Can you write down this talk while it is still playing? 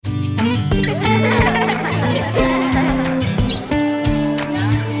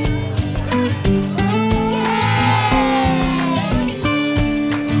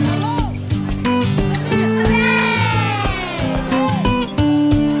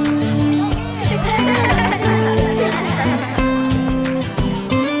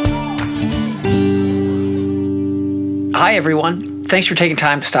Hi, everyone. Thanks for taking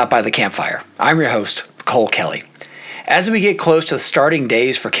time to stop by the campfire. I'm your host, Cole Kelly. As we get close to the starting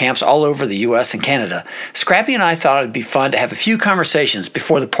days for camps all over the U.S. and Canada, Scrappy and I thought it'd be fun to have a few conversations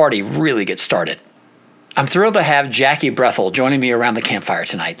before the party really gets started. I'm thrilled to have Jackie Brethel joining me around the campfire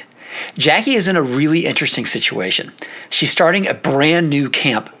tonight. Jackie is in a really interesting situation. She's starting a brand new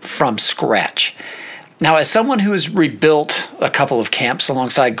camp from scratch. Now, as someone who has rebuilt a couple of camps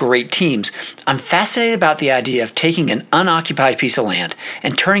alongside great teams, I'm fascinated about the idea of taking an unoccupied piece of land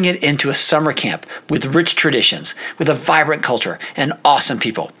and turning it into a summer camp with rich traditions, with a vibrant culture and awesome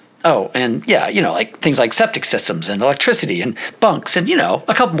people. Oh, and yeah, like things like septic systems and electricity and bunks and,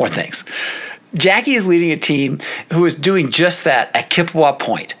 a couple more things. Jackie is leading a team who is doing just that at Kippewa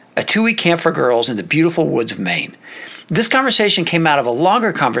Point, a 2-week camp for girls in the beautiful woods of Maine. This conversation came out of a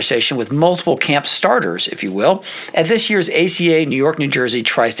longer conversation with multiple camp starters, if you will, at this year's ACA New York, New Jersey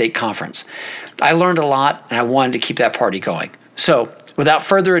Tri-State Conference. I learned a lot, and I wanted to keep that party going. So, without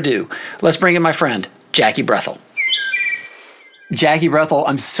further ado, let's bring in my friend, Jackie Brethel. Jackie Brethel,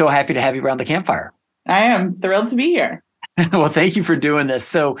 I'm so happy to have you around the campfire. I am thrilled to be here. Well, thank you for doing this.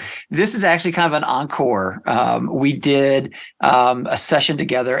 So this is actually kind of an encore. We did a session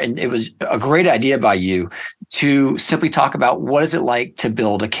together, and it was a great idea by you to simply talk about what is it like to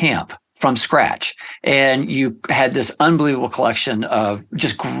build a camp from scratch. And you had this unbelievable collection of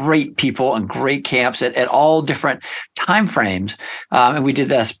just great people and great camps at all different time frames. And we did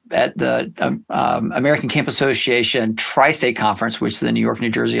this at the American Camp Association Tri-State Conference, which the New York, New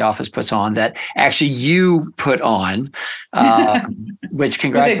Jersey office puts on, that actually you put on, which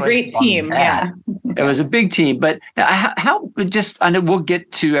congratulations. With a great team, yeah. It was a big team. But I know we'll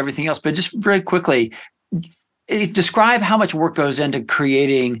get to everything else, but just very quickly, describe how much work goes into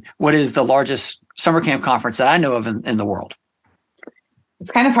creating what is the largest summer camp conference that I know of in the world.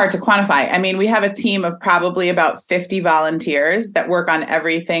 It's kind of hard to quantify. I mean, we have a team of probably about 50 volunteers that work on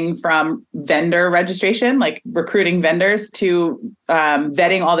everything from vendor registration, like recruiting vendors, to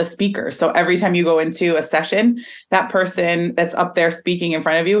vetting all the speakers. So every time you go into a session, that person that's up there speaking in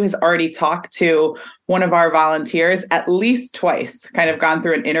front of you has already talked to one of our volunteers at least twice, kind of gone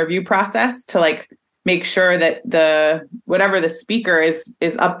through an interview process to make sure that whatever the speaker is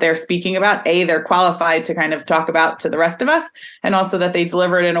up there speaking about, they're qualified to kind of talk about to the rest of us, and also that they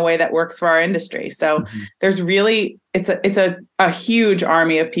deliver it in a way that works for our industry. So there's really, it's a huge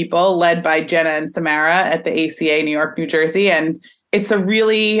army of people led by Jenna and Samara at the ACA New York, New Jersey. And it's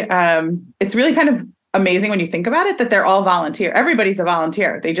really kind of amazing when you think about it, that they're all volunteer. Everybody's a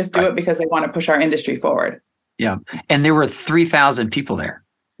volunteer. They just do it because they want to push our industry forward. Yeah. And there were 3,000 people there.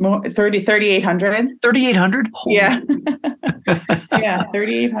 3,800. 3,800? Yeah. Yeah,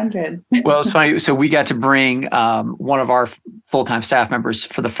 3,800. Well, it's funny. So we got to bring one of our full-time staff members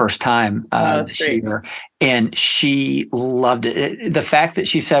for the first time this year, and she loved it. The fact that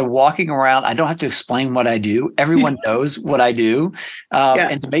she said, walking around, I don't have to explain what I do. Everyone knows what I do.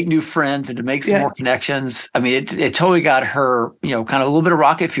 And to make new friends and to make some more connections. I mean, it totally got her, kind of a little bit of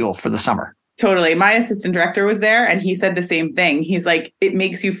rocket fuel for the summer. Totally. My assistant director was there, and he said the same thing. He's like, it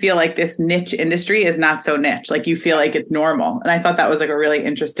makes you feel like this niche industry is not so niche. Like you feel like it's normal. And I thought that was a really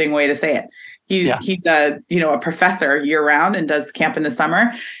interesting way to say it. He's a professor year round and does camp in the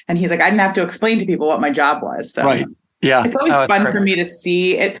summer. And he's like, I didn't have to explain to people what my job was. So right. Yeah. It's always fun for me to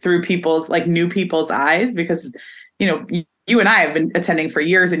see it through new people's eyes, because, you and I have been attending for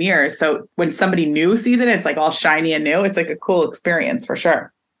years and years. So when somebody new sees it, it's like all shiny and new. It's like a cool experience for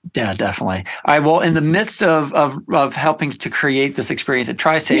sure. Yeah, definitely. All right. Well, in the midst of helping to create this experience at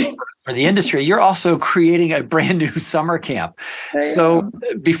Tri-State for the industry, you're also creating a brand new summer camp. So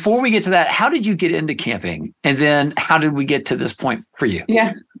before we get to that, how did you get into camping? And then how did we get to this point for you?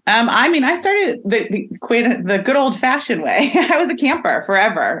 Yeah. I started the good old fashioned way. I was a camper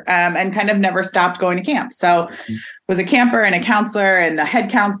forever, and kind of never stopped going to camp. So was a camper and a counselor and a head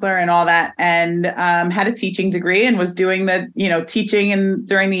counselor and all that, and had a teaching degree and was doing the, teaching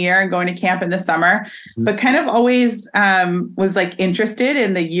during the year and going to camp in the summer, but kind of always was interested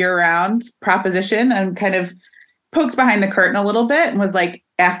in the year-round proposition, and kind of poked behind the curtain a little bit and was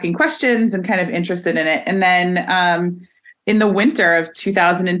asking questions and kind of interested in it. And then in the winter of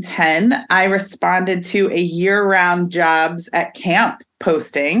 2010, I responded to a year-round jobs at camp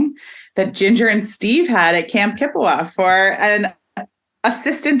posting that Ginger and Steve had at Camp Kippewa for an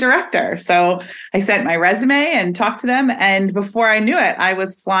assistant director. So I sent my resume and talked to them. And before I knew it, I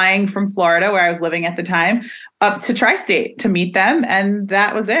was flying from Florida, where I was living at the time, up to Tri-State to meet them. And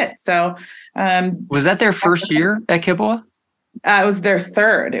that was it. So was that their first year at Kippewa? It was their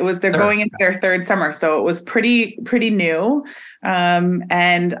third. They're going into their third summer. So it was pretty new.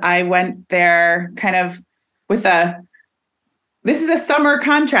 And I went there kind of with a this is a summer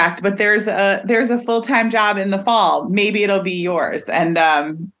contract, but there's a full-time job in the fall. Maybe it'll be yours. And,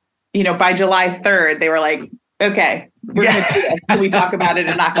 by July 3rd, they were like, okay, we're going to do this. Can we talk about it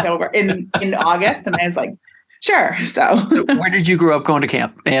in October, in August? And I was like, sure. So where did you grow up going to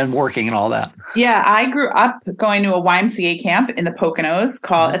camp and working and all that? Yeah, I grew up going to a YMCA camp in the Poconos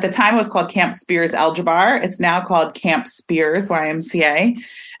at the time it was called Camp Spears Algebar. It's now called Camp Spears YMCA.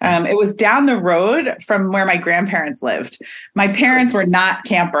 It was down the road from where my grandparents lived. My parents were not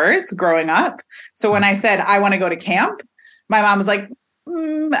campers growing up. So when I said, I want to go to camp, my mom was like,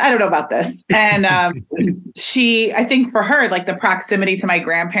 I don't know about this. And I think for her, like the proximity to my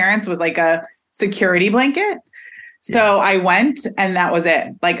grandparents was like a security blanket. So I went and that was it.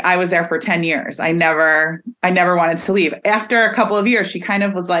 Like I was there for 10 years. I never wanted to leave. After a couple of years, she kind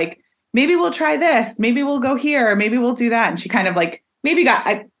of was like, maybe we'll try this. Maybe we'll go here. Maybe we'll do that. And she kind of like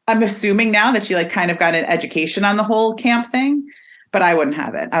I'm assuming now that she like kind of got an education on the whole camp thing, but I wouldn't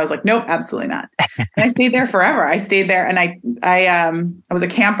have it. I was like, nope, absolutely not. And I stayed there forever. I stayed there and I was a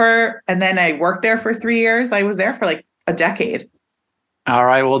camper and then I worked there for 3 years. I was there for like a decade. All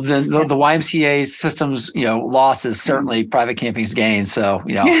right. Well, then the YMCA system's, loss is certainly private camping's gain. So,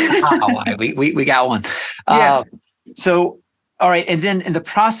 we got one. Yeah. So, all right. And then in the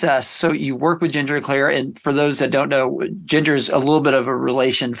process, so you work with Ginger and Claire. And for those that don't know, Ginger's a little bit of a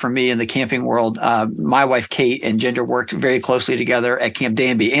relation for me in the camping world. My wife, Kate, and Ginger worked very closely together at Camp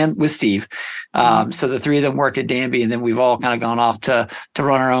Danby and with Steve. So the three of them worked at Danby, and then we've all kind of gone off to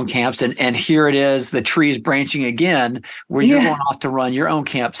run our own camps. And here it is, the trees branching again, where you're going off to run your own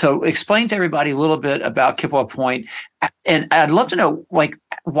camp. So explain to everybody a little bit about Kippewa Point. And I'd love to know, like,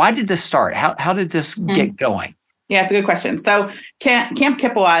 why did this start? How did this get going? Yeah, it's a good question. So Camp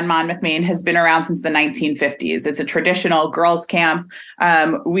Kippewa in Monmouth, Maine has been around since the 1950s. It's a traditional girls' camp.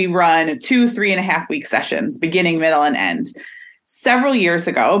 We run 2 3.5-week sessions, beginning, middle, and end. Several years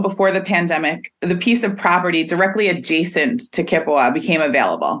ago, before the pandemic, the piece of property directly adjacent to Kippewa became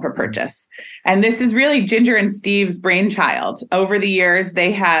available for purchase. And this is really Ginger and Steve's brainchild. Over the years,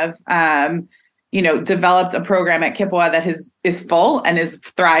 they have developed a program at Kippewa that is full and is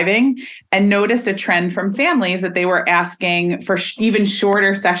thriving, and noticed a trend from families that they were asking for even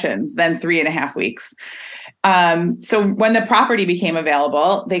shorter sessions than 3.5 weeks. So when the property became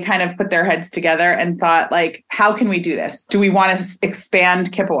available, they kind of put their heads together and thought, like, how can we do this? Do we want to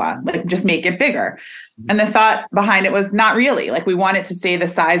expand Kippewa, like just make it bigger? And the thought behind it was not really. Like, we want it to stay the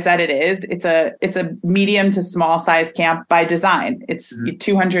size that it is. It's a medium to small size camp by design. It's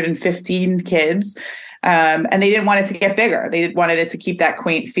 215 kids. And they didn't want it to get bigger. They wanted it to keep that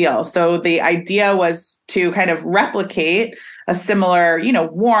quaint feel. So the idea was to kind of replicate a similar,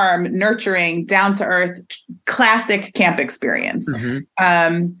 warm, nurturing, down to earth, classic camp experience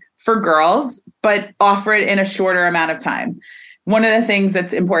for girls, but offer it in a shorter amount of time. One of the things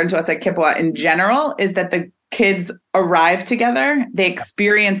that's important to us at Kippewa in general is that the kids arrive together, they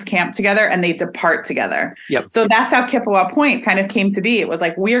experience camp together, and they depart together. Yep. So that's how Kippewa Point kind of came to be. It was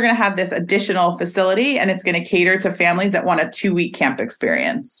like, we are going to have this additional facility, and it's going to cater to families that want a 2-week camp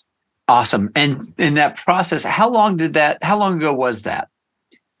experience. Awesome. And in that process, how long ago was that?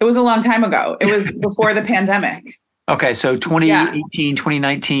 It was a long time ago. It was before the pandemic. Okay. So 2018,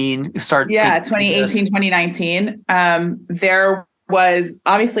 2019 start. Yeah. 2018, 2019. There was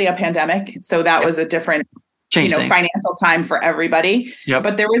obviously a pandemic. So that was a different financial time for everybody. Yep.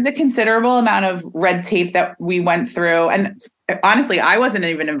 But there was a considerable amount of red tape that we went through. And honestly, I wasn't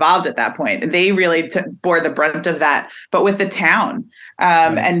even involved at that point. They really bore the brunt of that. But with the town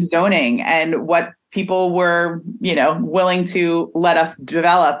and zoning and what people were, willing to let us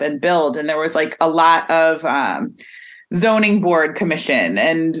develop and build. And there was like a lot of zoning board commission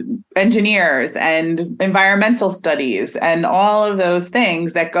and engineers and environmental studies and all of those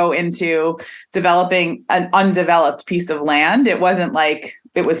things that go into developing an undeveloped piece of land. It wasn't like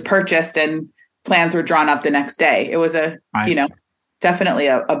it was purchased and plans were drawn up the next day. It was definitely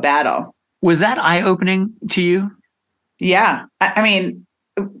a battle. Was that eye-opening to you? Yeah. I mean,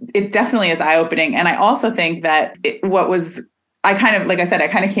 it definitely is eye-opening. And I also think that I kind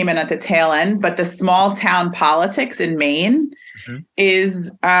of came in at the tail end, but the small town politics in Maine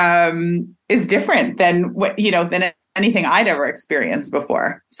is different than than anything I'd ever experienced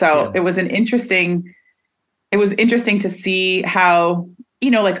before. So it was interesting to see how,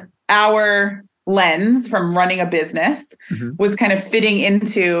 our lens from running a business was kind of fitting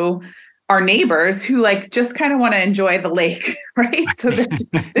into our neighbors who just kind of want to enjoy the lake, right?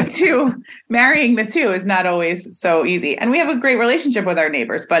 So marrying the two is not always so easy. And we have a great relationship with our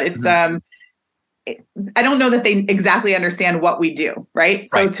neighbors, but it's, I don't know that they exactly understand what we do, right?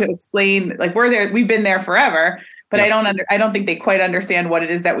 So to explain, we're there, we've been there forever. but I don't think they quite understand what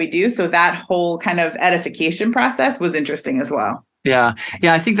it is that we do. So that whole kind of edification process was interesting as well. Yeah.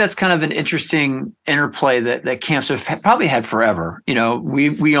 Yeah. I think that's kind of an interesting interplay that camps have probably had forever.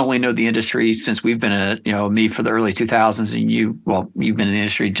 We only know the industry since we've been in it, me for the early 2000s, and you've been in the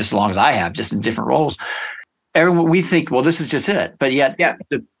industry just as long as I have, just in different roles. Everyone, we think, well, this is just it. But yet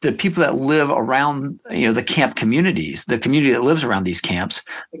the people that live around, the camp communities, the community that lives around these camps,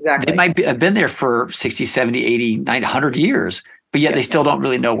 exactly, they might have been there for 60, 70, 80, 90, 100 years, but yet they still don't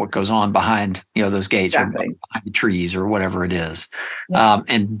really know what goes on behind, those gates or behind the trees or whatever it is.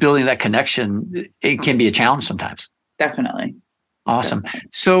 And building that connection, it can be a challenge sometimes. Definitely. Awesome.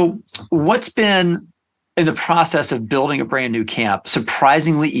 So what's been in the process of building a brand new camp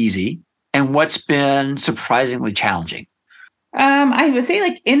surprisingly easy? And what's been surprisingly challenging? I would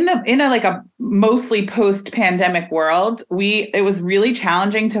say in a mostly post-pandemic world, it was really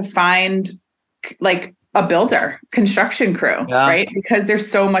challenging to find like a builder, construction crew, right? Because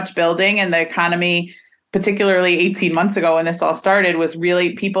there's so much building, and the economy, particularly 18 months ago when this all started, was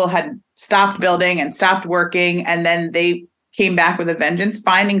really, people had stopped building and stopped working, and then they came back with a vengeance.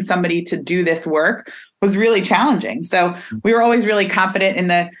 Finding somebody to do this work was really challenging. So we were always really confident in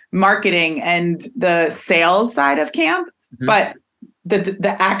the marketing and the sales side of camp, but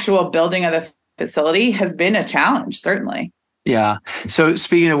the actual building of the facility has been a challenge, certainly. Yeah. So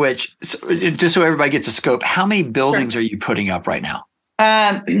speaking of which, just so everybody gets a scope, how many buildings are you putting up right now?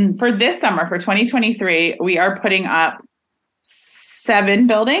 For this summer, for 2023, we are putting up 7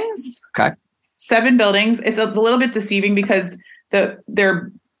 buildings. Okay. 7 buildings. It's a little bit deceiving because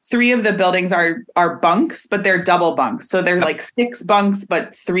they're 3 of the buildings are bunks, but they're double bunks. So they're like 6 bunks,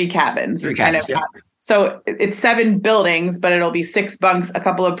 but 3 cabins. So it's 7 buildings, but it'll be 6 bunks, a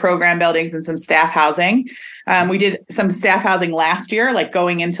couple of program buildings, and some staff housing. We did some staff housing last year, like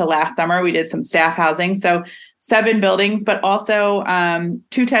going into last summer, we did some staff housing. So 7 buildings, but also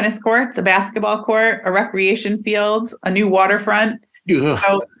 2 tennis courts, a basketball court, a recreation field, a new waterfront.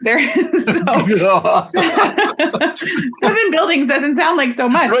 So there is 7 buildings doesn't sound like so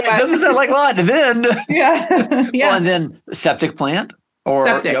much. Right, it doesn't sound like a lot. Then yeah. Well, and then septic plant or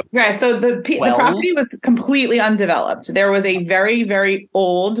septic. Yeah. So the property was completely undeveloped. There was a very, very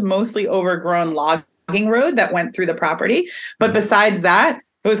old, mostly overgrown logging road that went through the property. But besides that,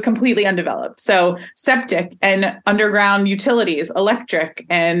 it was completely undeveloped. So septic and underground utilities, electric,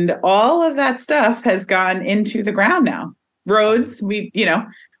 and all of that stuff has gone into the ground now. Roads, we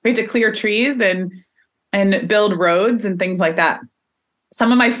had to clear trees and build roads and things like that.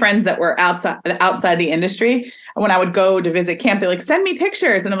 Some of my friends that were outside the industry, when I would go to visit camp, they're like, send me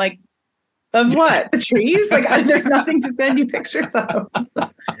pictures. And I'm like, of what? The trees? There's nothing to send you pictures of.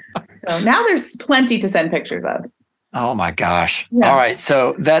 So now there's plenty to send pictures of. Oh my gosh. Yeah. All right.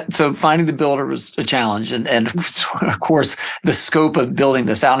 So finding the builder was a challenge. And of course, the scope of building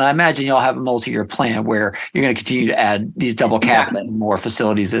this out. And I imagine you'll have a multi-year plan where you're going to continue to add these double cabins and more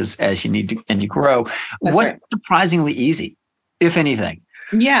facilities as you need to, and you grow. What's surprisingly easy, if anything?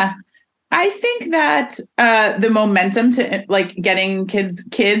 Yeah. I think that the momentum to getting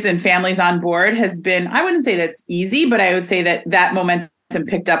kids and families on board has been, I wouldn't say that's easy, but I would say that momentum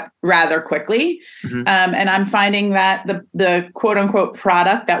picked up rather quickly. And I'm finding that the quote unquote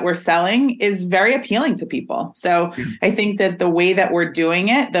product that we're selling is very appealing to people. So I think that the way that we're doing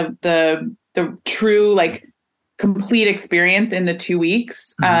it, the true complete experience in the 2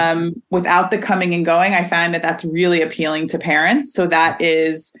 weeks without the coming and going, I find that that's really appealing to parents. So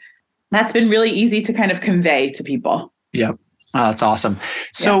that's been really easy to kind of convey to people. Yeah. Oh, that's awesome.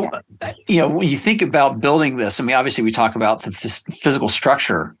 So, when you think about building this, I mean, obviously we talk about the physical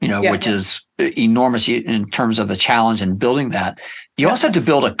structure, which is enormous in terms of the challenge in building that. You also have to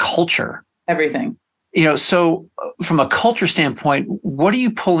build a culture. Everything. So from a culture standpoint, what are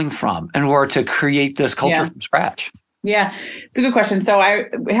you pulling from in order to create this culture from scratch? Yeah, it's a good question. So I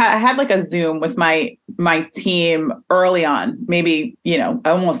had a Zoom with my team early on, maybe,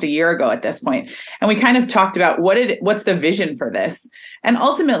 almost a year ago at this point. And we kind of talked about what's the vision for this? And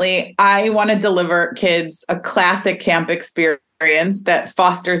ultimately, I want to deliver kids a classic camp experience that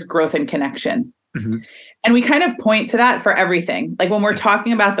fosters growth and connection. And we kind of point to that for everything. Like when we're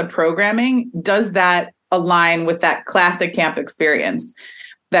talking about the programming, does that align with that classic camp experience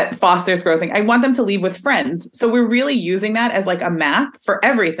that fosters growth? I want them to leave with friends. So we're really using that as a map for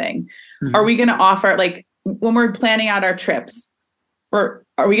everything. Are we going to offer, when we're planning out our trips, are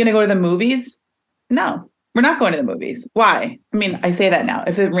we going to go to the movies? No, we're not going to the movies. Why? I mean, I say that now.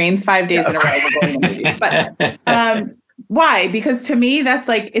 If it rains 5 days in a row, we're going to the movies. But why? Because to me, that's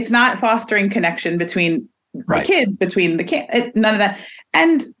it's not fostering connection between the kids, between none of that.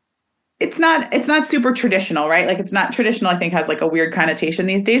 And it's not super traditional, right? Like it's not traditional, I think has like a weird connotation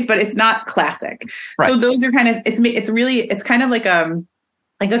these days, but it's not classic. Right. So those are kind of, it's kind of like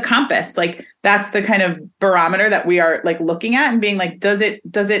a compass. Like that's the kind of barometer that we are like looking at and being like, does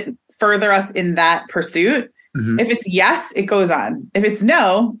it further us in that pursuit? Mm-hmm. If it's yes, it goes on. If it's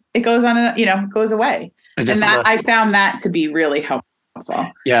no, it goes on and, goes away. And that I found that to be really helpful.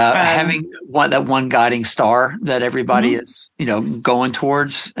 Yeah, having that one guiding star that everybody mm-hmm. is, going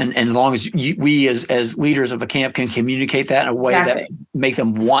towards, and as long as we as leaders of a camp can communicate that in a way that make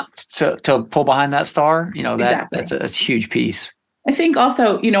them want to pull behind that star, that's a huge piece. I think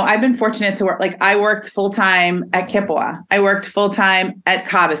also, I've been fortunate to work, like I worked full-time at Kippewa. I worked full-time at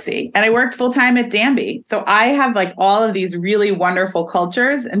Cobbessy, and I worked full-time at Danby. So I have like all of these really wonderful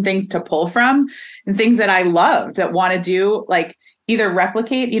cultures and things to pull from and things that I loved that want to do, like either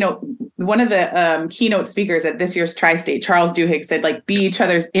replicate, one of the keynote speakers at this year's Tri-State, Charles Duhigg, said like, be each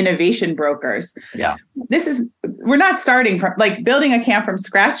other's innovation brokers. Yeah. We're not starting from like building a camp from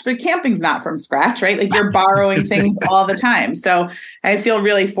scratch, but camping's not from scratch, right? Like you're borrowing things all the time. So I feel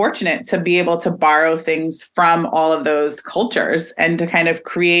really fortunate to be able to borrow things from all of those cultures and to kind of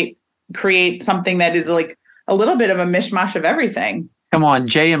create something that is like a little bit of a mishmash of everything. Come on,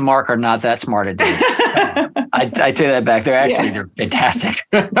 Jay and Mark are not that smart at doing I take that back. They're fantastic.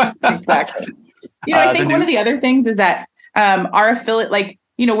 Exactly. I think one of the other things is that our affiliate, like,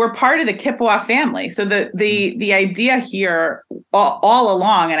 we're part of the Kippewa family. So the idea here all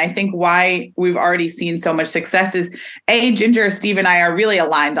along, and I think why we've already seen so much success is Ginger, Steve, and I are really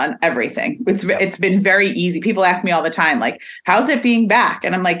aligned on everything. It's been very easy. People ask me all the time, like, how's it being back?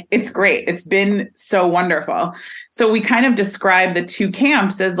 And I'm like, it's great. It's been so wonderful. So we kind of describe the two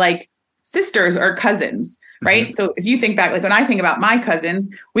camps as like sisters or cousins. Right. Mm-hmm. So if you think back, like when I think about my cousins,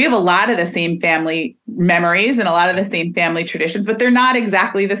 we have a lot of the same family memories and a lot of the same family traditions, but they're not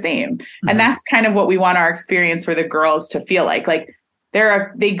exactly the same. Mm-hmm. And that's kind of what we want our experience for the girls to feel like. Like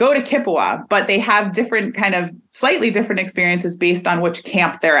they go to Kippewa, but they have different kind of slightly different experiences based on which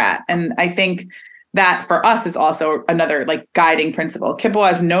camp they're at. And I think that for us is also another like guiding principle.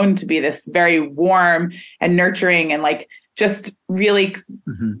 Kippewa is known to be this very warm and nurturing and like just really,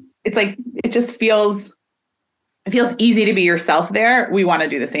 mm-hmm. It's like, it just feels easy to be yourself there. We want to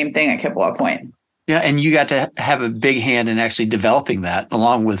do the same thing at Kippewa Point. Yeah, and you got to have a big hand in actually developing that,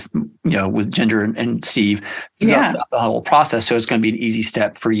 along with with Ginger and Steve throughout the whole process. So it's going to be an easy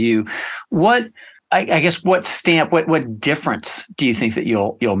step for you. What difference do you think that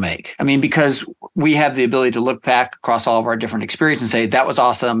you'll make? I mean, because we have the ability to look back across all of our different experiences and say that was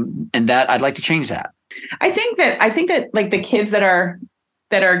awesome, and that I'd like to change that. I think that like the kids that are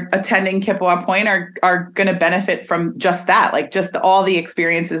attending Kippewa Point are going to benefit from just that, like just all the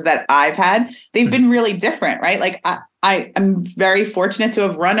experiences that I've had. They've been really different, right? Like I am very fortunate to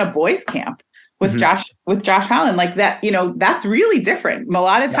have run a boys camp with mm-hmm. Josh Holland, like that. That's really different. A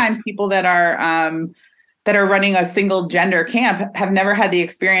lot of times, people that are running a single gender camp have never had the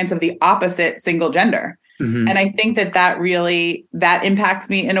experience of the opposite single gender. Mm-hmm. And I think that impacts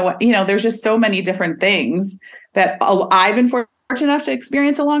me in a way. There's just so many different things that I've been fortunate enough to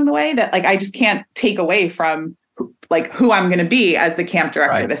experience along the way that like I just can't take away from like who I'm going to be as the camp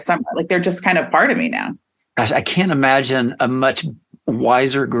director this summer. Like they're just kind of part of me now. Gosh, I can't imagine a much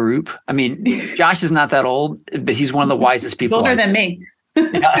wiser group. I mean, Josh is not that old, but he's one of the wisest people. Older than me.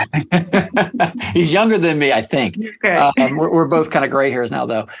 He's younger than me, I think. Okay. We're both kind of gray hairs now,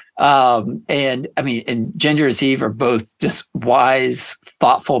 though. And I mean, and Ginger and Steve are both just wise,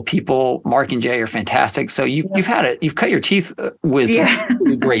 thoughtful people. Mark and Jay are fantastic. So you've had it. You've cut your teeth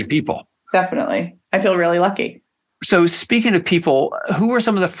with great people. Definitely, I feel really lucky. So speaking of people, who were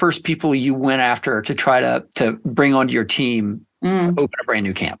some of the first people you went after to try to bring onto your team, open a brand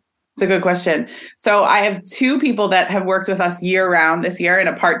new camp? It's a good question. So I have two people that have worked with us year round this year in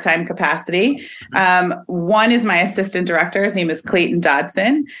a part-time capacity. One is my assistant director. His name is Clayton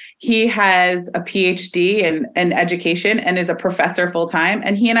Dodson. He has a PhD in education and is a professor full-time.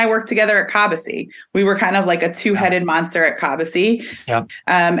 And he and I worked together at Cobbessy. We were kind of like a two-headed monster at Cobbessy. Yep.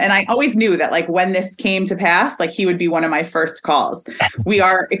 And I always knew that like when this came to pass, like he would be one of my first calls. We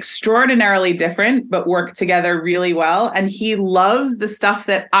are extraordinarily different, but work together really well. And he loves the stuff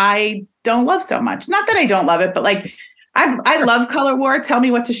that I don't love so much. Not that I don't love it, but like I love color war. Tell me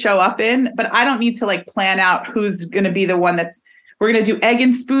what to show up in, but I don't need to like plan out who's going to be the one we're going to do egg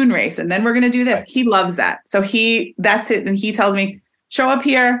and spoon race. And then we're going to do this. Right. He loves that. So that's it. And he tells me, show up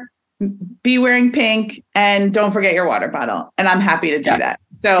here, be wearing pink, and don't forget your water bottle. And I'm happy to do that.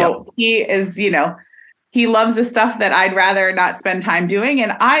 So he is, he loves the stuff that I'd rather not spend time doing.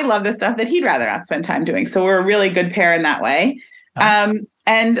 And I love the stuff that he'd rather not spend time doing. So we're a really good pair in that way.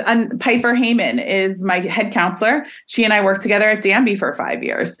 And Piper Heyman is my head counselor. She and I worked together at Danby for 5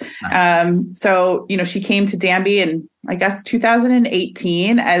 years. Nice. So, she came to Danby in, I guess,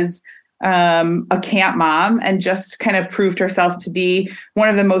 2018 as a camp mom, and just kind of proved herself to be one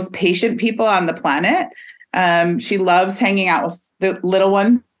of the most patient people on the planet. She loves hanging out with the little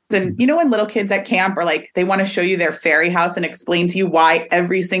ones. And when little kids at camp are like, they want to show you their fairy house and explain to you why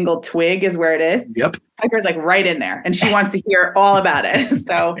every single twig is where it is. Yep. Piper's like right in there, and she wants to hear all about it.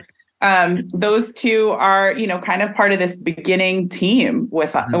 So those two are, kind of part of this beginning team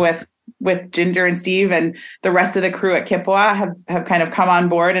with Ginger and Steve, and the rest of the crew at Kippewa have kind of come on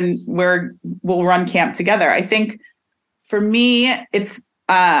board, and we'll run camp together. I think for me, it's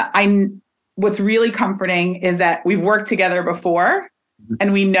what's really comforting is that we've worked together before,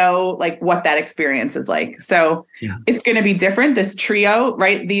 and we know like what that experience is like. So It's going to be different. This trio,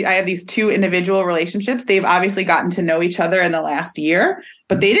 right? I have these two individual relationships. They've obviously gotten to know each other in the last year,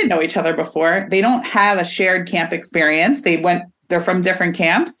 but they didn't know each other before. They don't have a shared camp experience. They're from different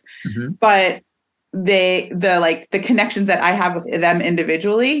camps, but the connections that I have with them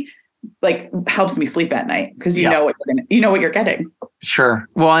individually, like, helps me sleep at night, because you know what you're getting. Sure.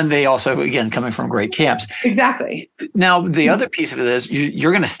 Well, and they also, again, coming from great camps. Exactly. Now, the other piece of it is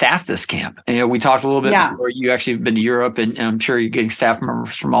you're going to staff this camp. We talked a little bit before. You actually have been to Europe, and I'm sure you're getting staff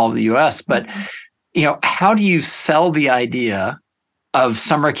members from all of the U.S. But how do you sell the idea of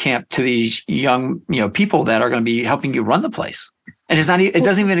summer camp to these young people that are going to be helping you run the place? And it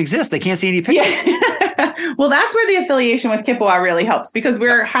doesn't even exist. They can't see any pictures. Yeah. Well, that's where the affiliation with Kippewa really helps, because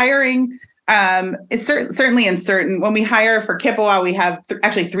we're hiring. It's certainly in certain, when we hire for Kippewa, we have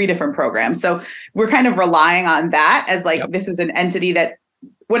actually 3 different programs. So we're kind of relying on that as this is an entity that,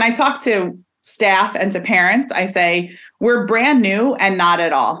 when I talk to staff and to parents, I say, we're brand new and not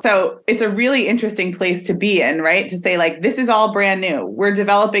at all. So it's a really interesting place to be in, right? To say like, this is all brand new. We're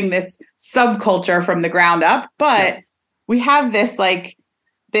developing this subculture from the ground up, but we have this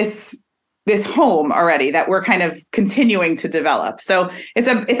this home already that we're kind of continuing to develop. So it's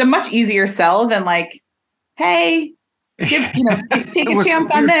a much easier sell than like, hey, take a chance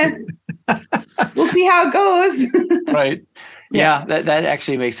on this. We'll see how it goes. Right. Yeah, that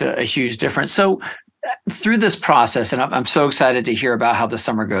actually makes a huge difference. So through this process, and I'm so excited to hear about how the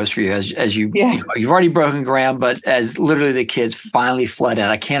summer goes for you as you've already broken ground, but as literally the kids finally flood in.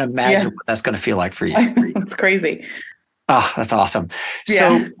 I can't imagine what that's going to feel like for you. It's crazy. Oh, that's awesome.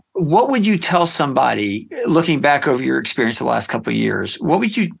 Yeah. So what would you tell somebody looking back over your experience the last couple of years?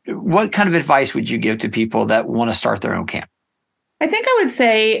 What kind of advice would you give to people that want to start their own camp? I think I would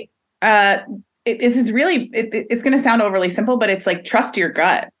say it's going to sound overly simple, but it's like, trust your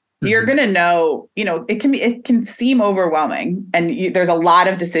gut. You're going to know, it can seem overwhelming, and there's a lot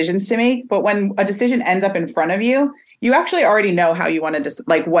of decisions to make, but when a decision ends up in front of you, you actually already know how you want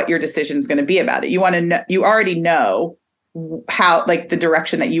to what your decision is going to be about it. You already know how, like, the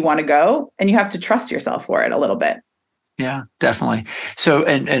direction that you want to go, and you have to trust yourself for it a little bit. Yeah, definitely. So,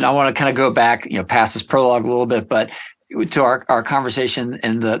 and I want to kind of go back, past this prologue a little bit, but to our conversation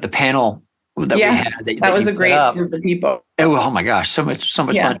and the panel that we had. That was a great group of people. Oh my gosh, so much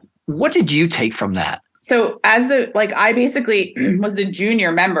fun. What did you take from that? So I basically was the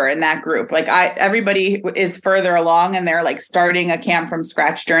junior member in that group. Everybody is further along and they're like starting a camp from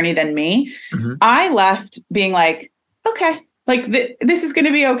scratch journey than me. Mm-hmm. I left being like, okay, this is going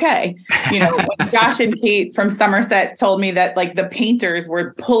to be okay. When Josh and Kate from Somerset told me that like the painters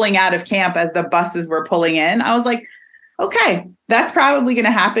were pulling out of camp as the buses were pulling in, I was like, okay, that's probably going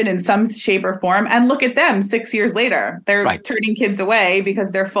to happen in some shape or form. And look at them 6 years later, they're turning kids away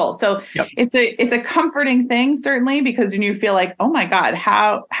because they're full. So it's a comforting thing, certainly, because when you feel like, oh my God,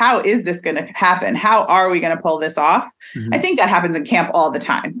 how is this going to happen? How are we going to pull this off? Mm-hmm. I think that happens in camp all the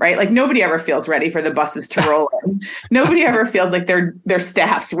time, right? Like nobody ever feels ready for the buses to roll in. Nobody ever feels like their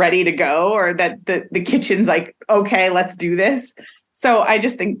staff's ready to go, or that the kitchen's like, okay, let's do this. So I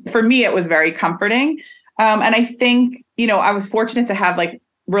just think for me, it was very comforting. And I think, I was fortunate to have like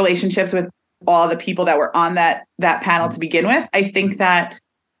relationships with all the people that were on that panel to begin with. I think that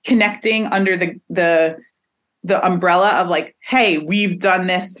connecting under the umbrella of like, hey, we've done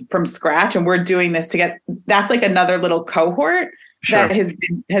this from scratch and we're doing this together. That's like another little cohort that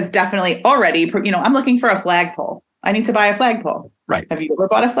has definitely already, I'm looking for a flagpole. I need to buy a flagpole. Right. Have you ever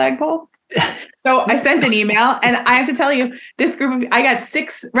bought a flagpole? So I sent an email, and I have to tell you, this group I got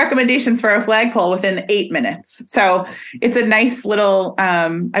 6 recommendations for a flagpole within 8 minutes. So it's a nice little, I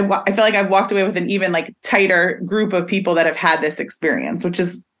feel like I've walked away with an even like tighter group of people that have had this experience, which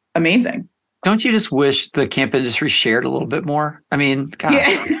is amazing. Don't you just wish the camp industry shared a little bit more? I mean, gosh.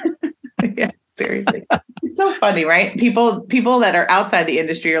 Yeah, seriously. It's so funny, right? People that are outside the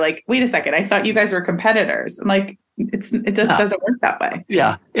industry are like, wait a second, I thought you guys were competitors. I'm like, it just doesn't work that way.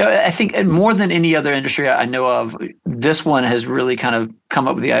 Yeah. I think more than any other industry I know of, this one has really kind of come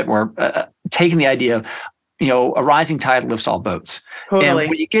up with the idea, or taken the idea of, a rising tide lifts all boats. Totally. And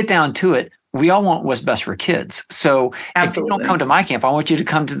when you get down to it, we all want what's best for kids. So if you don't come to my camp, I want you to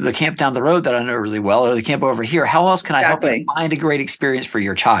come to the camp down the road that I know really well, or the camp over here. How else can I help you find a great experience for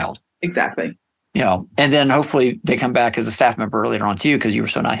your child? Exactly. And then hopefully they come back as a staff member later on too, because you were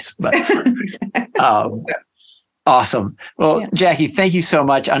so nice. But awesome. Well, Jackie, thank you so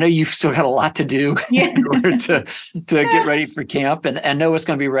much. I know you've still got a lot to do in order to get ready for camp and know it's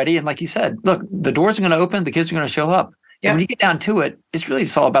going to be ready. And like you said, look, the doors are going to open, the kids are going to show up. And when you get down to it,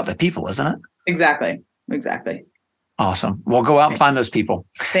 it's all about the people, isn't it? Exactly. Awesome. Well, go out and find those people.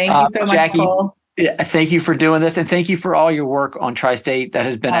 Thank you so much, Jackie. Cole. Thank you for doing this. And thank you for all your work on Tri-State. That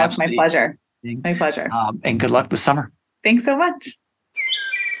has been absolutely my pleasure. My pleasure. And good luck this summer. Thanks so much.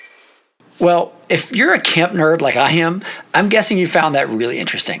 Well, if you're a camp nerd like I am, I'm guessing you found that really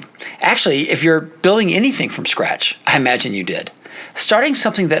interesting. Actually, if you're building anything from scratch, I imagine you did. Starting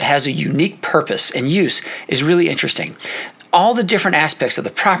something that has a unique purpose and use is really interesting. All the different aspects of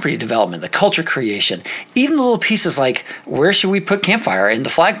the property development, the culture creation, even the little pieces like where should we put campfire in the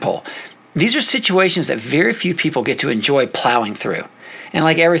flagpole? These are situations that very few people get to enjoy plowing through. And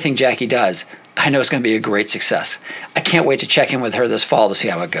like everything Jackie does, I know it's going to be a great success. I can't wait to check in with her this fall to see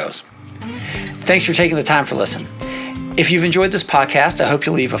how it goes. Thanks for taking the time to listen. If you've enjoyed this podcast, I hope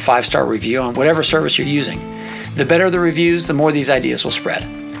you'll leave a 5-star review on whatever service you're using. The better the reviews, the more these ideas will spread.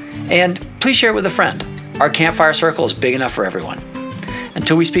 And please share it with a friend. Our campfire circle is big enough for everyone.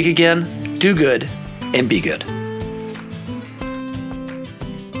 Until we speak again, do good and be good.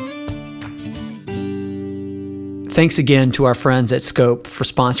 Thanks again to our friends at Scope for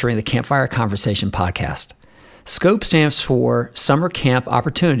sponsoring the Campfire Conversation podcast. SCOPE stands for Summer Camp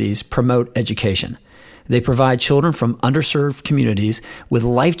Opportunities Promote Education. They provide children from underserved communities with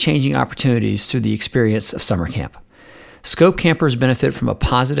life-changing opportunities through the experience of summer camp. SCOPE campers benefit from a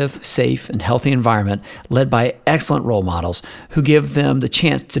positive, safe, and healthy environment led by excellent role models who give them the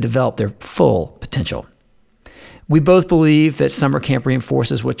chance to develop their full potential. We both believe that summer camp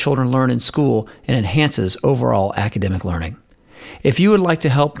reinforces what children learn in school and enhances overall academic learning. If you would like to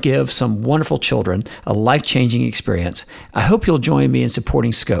help give some wonderful children a life-changing experience, I hope you'll join me in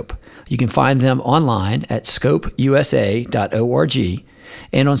supporting SCOPE. You can find them online at scopeusa.org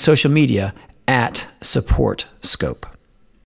and on social media at SupportScope.